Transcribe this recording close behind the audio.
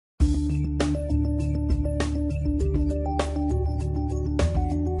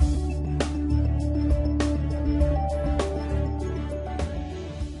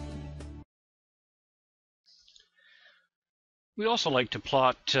We also like to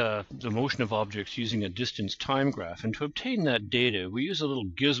plot the motion of objects using a distance time graph, and to obtain that data we use a little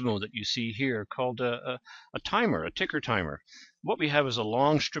gizmo that you see here called a timer, a ticker timer. What we have is a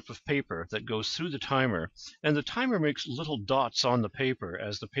long strip of paper that goes through the timer, and the timer makes little dots on the paper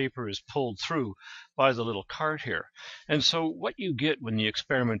as the paper is pulled through by the little cart here. And so what you get when the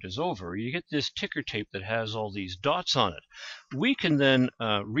experiment is over, you get this ticker tape that has all these dots on it. We can then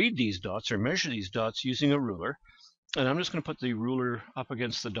read these dots or measure these dots using a ruler. And I'm just going to put the ruler up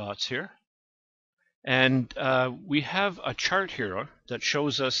against the dots here. And we have a chart here that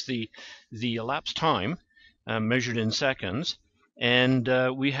shows us the elapsed time measured in seconds. And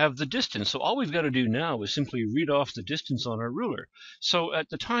we have the distance. So all we've got to do now is simply read off the distance on our ruler. So at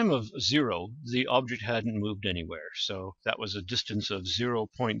the time of 0, the object hadn't moved anywhere. So that was a distance of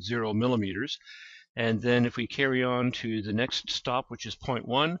 0.0 millimeters. And then if we carry on to the next stop, which is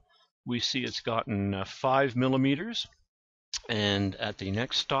 0.1, we see it's gotten 5 millimeters, and at the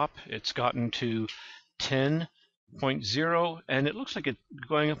next stop it's gotten to 10.0, and it looks like it's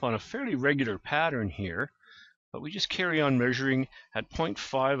going up on a fairly regular pattern here, but we just carry on measuring. At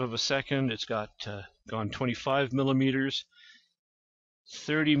 0.5 of a second it's got gone 25 millimeters,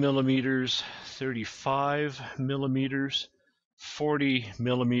 30 millimeters, 35 millimeters, 40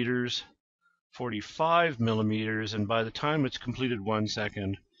 millimeters, 45 millimeters, and by the time it's completed 1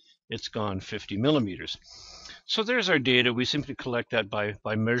 second, it's gone 50 millimeters. So there's our data. We simply collect that by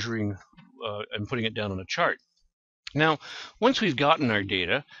measuring and putting it down on a chart. Now, once we've gotten our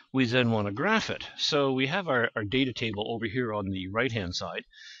data, we then want to graph it. So we have our data table over here on the right-hand side.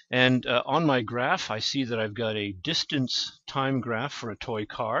 And on my graph, I see that I've got a distance time graph for a toy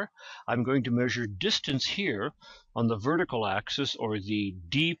car. I'm going to measure distance here on the vertical axis, or the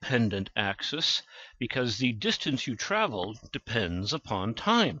dependent axis, because the distance you travel depends upon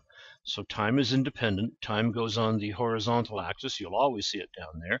time. So time is independent. Time goes on the horizontal axis. You'll always see it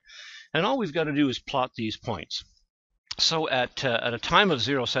down there. And all we've got to do is plot these points. So at a time of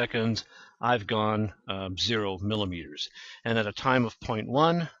 0 seconds, I've gone 0 millimeters. And at a time of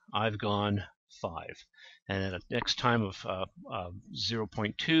 0.1, I've gone 5. And at a next time of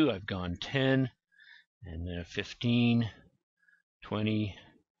 0.2, I've gone 10, and then 15, 20,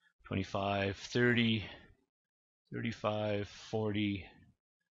 25, 30, 35, 40,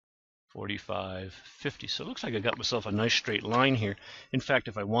 45, 50. So it looks like I got myself a nice straight line here. In fact,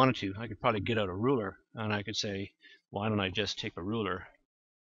 if I wanted to, I could probably get out a ruler and I could say, why don't I just take a ruler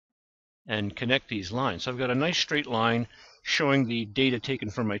and connect these lines? So I've got a nice straight line showing the data taken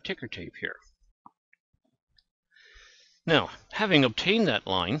from my ticker tape here. Now, having obtained that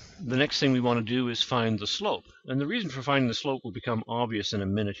line, the next thing we want to do is find the slope. And the reason for finding the slope will become obvious in a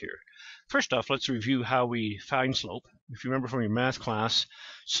minute here. First off, let's review how we find slope. If you remember from your math class,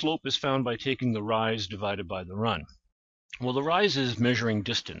 slope is found by taking the rise divided by the run. Well, the rise is measuring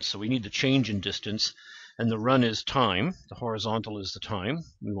distance, so we need the change in distance, and the run is time. The horizontal is the time.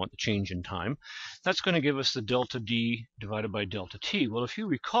 We want the change in time. That's going to give us the delta d divided by delta t. Well, if you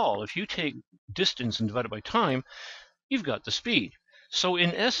recall, if you take distance and divide it by time, you've got the speed. So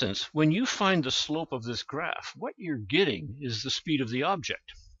in essence, when you find the slope of this graph, what you're getting is the speed of the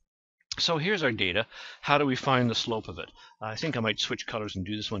object. So here's our data. How do we find the slope of it? I think I might switch colors and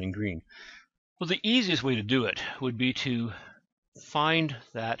do this one in green. Well, the easiest way to do it would be to find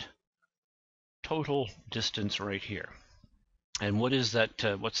that total distance right here. And what is that?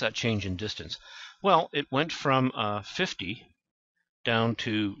 What's that change in distance? Well, it went from 50 down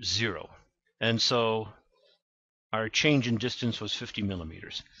to 0. And so our change in distance was 50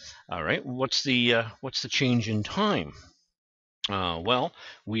 millimeters. All right, what's the change in time? Well,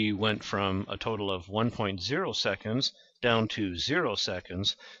 we went from a total of 1.0 seconds down to 0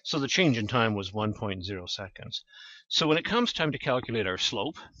 seconds, so the change in time was 1.0 seconds. So when it comes time to calculate our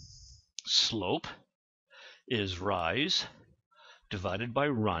slope, slope is rise divided by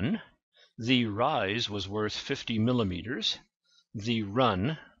run. The rise was worth 50 millimeters. The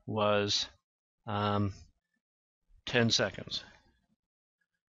run was 10 seconds.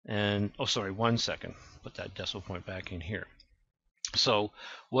 And, 1 second. Put that decimal point back in here. So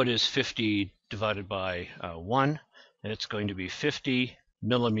what is 50 divided by 1? It's going to be 50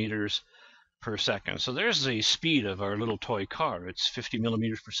 millimeters per second. So there's the speed of our little toy car. It's 50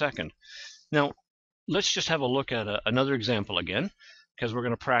 millimeters per second. Now, let's just have a look at another example again, because we're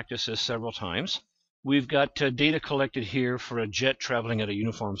going to practice this several times. We've got data collected here for a jet traveling at a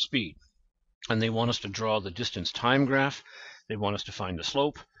uniform speed. And they want us to draw the distance time graph. They want us to find the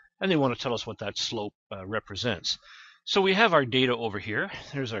slope. And they want to tell us what that slope represents. So we have our data over here.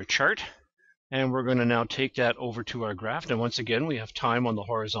 There's our chart. And we're going to now take that over to our graph. And once again, we have time on the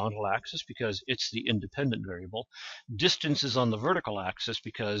horizontal axis because it's the independent variable. Distance is on the vertical axis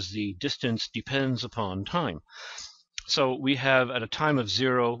because the distance depends upon time. So we have, at a time of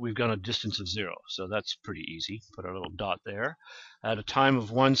 0, we've got a distance of 0. So that's pretty easy. Put our little dot there. At a time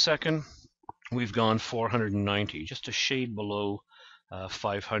of 1 second, we've gone 490, just a shade below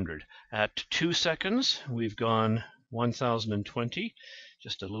 500. At 2 seconds, we've gone 1020,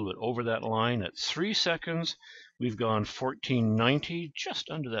 just a little bit over that line. At 3 seconds, we've gone 1490, just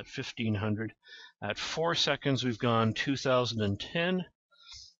under that 1500. At 4 seconds, we've gone 2010.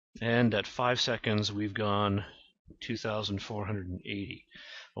 And at 5 seconds, we've gone 2,480.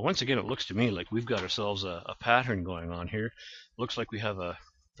 But once again, it looks to me like we've got ourselves a pattern going on here. Looks like we have a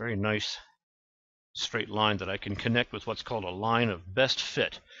very nice straight line that I can connect with what's called a line of best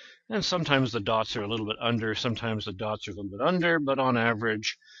fit. And sometimes the dots are a little bit under, sometimes the dots are a little bit under, but on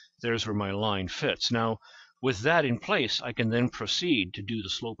average, there's where my line fits. Now, with that in place, I can then proceed to do the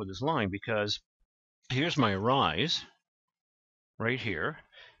slope of this line, because here's my rise right here,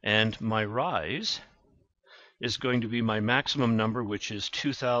 and my rise is going to be my maximum number, which is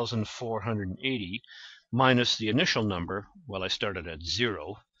 2,480, minus the initial number. Well, I started at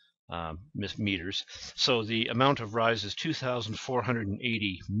 0 meters, so the amount of rise is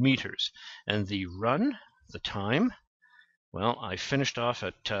 2,480 meters. And the run, the time, well, I finished off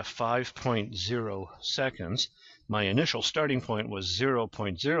at 5.0 seconds. My initial starting point was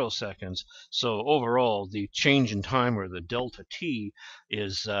 0.0 seconds, so overall the change in time, or the delta t,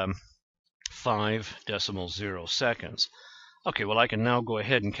 is 5.0 seconds. Okay, well, I can now go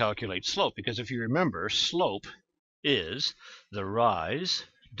ahead and calculate slope, because if you remember, slope is the rise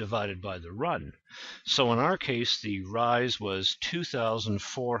divided by the run. So in our case, the rise was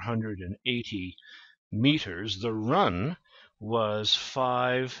 2,480 meters. The run was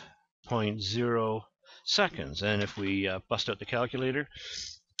 5.0 seconds. And if we bust out the calculator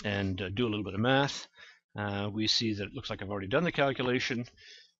and do a little bit of math, we see that it looks like I've already done the calculation.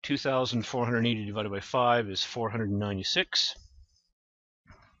 2,480 divided by 5 is 496.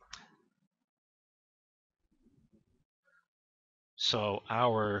 So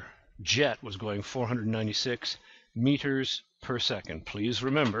our jet was going 496 meters per second. Please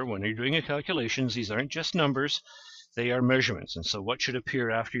remember, when you're doing your calculations, these aren't just numbers, they are measurements. And so what should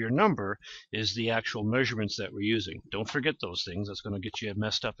appear after your number is the actual measurements that we're using. Don't forget those things. That's going to get you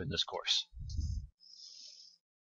messed up in this course.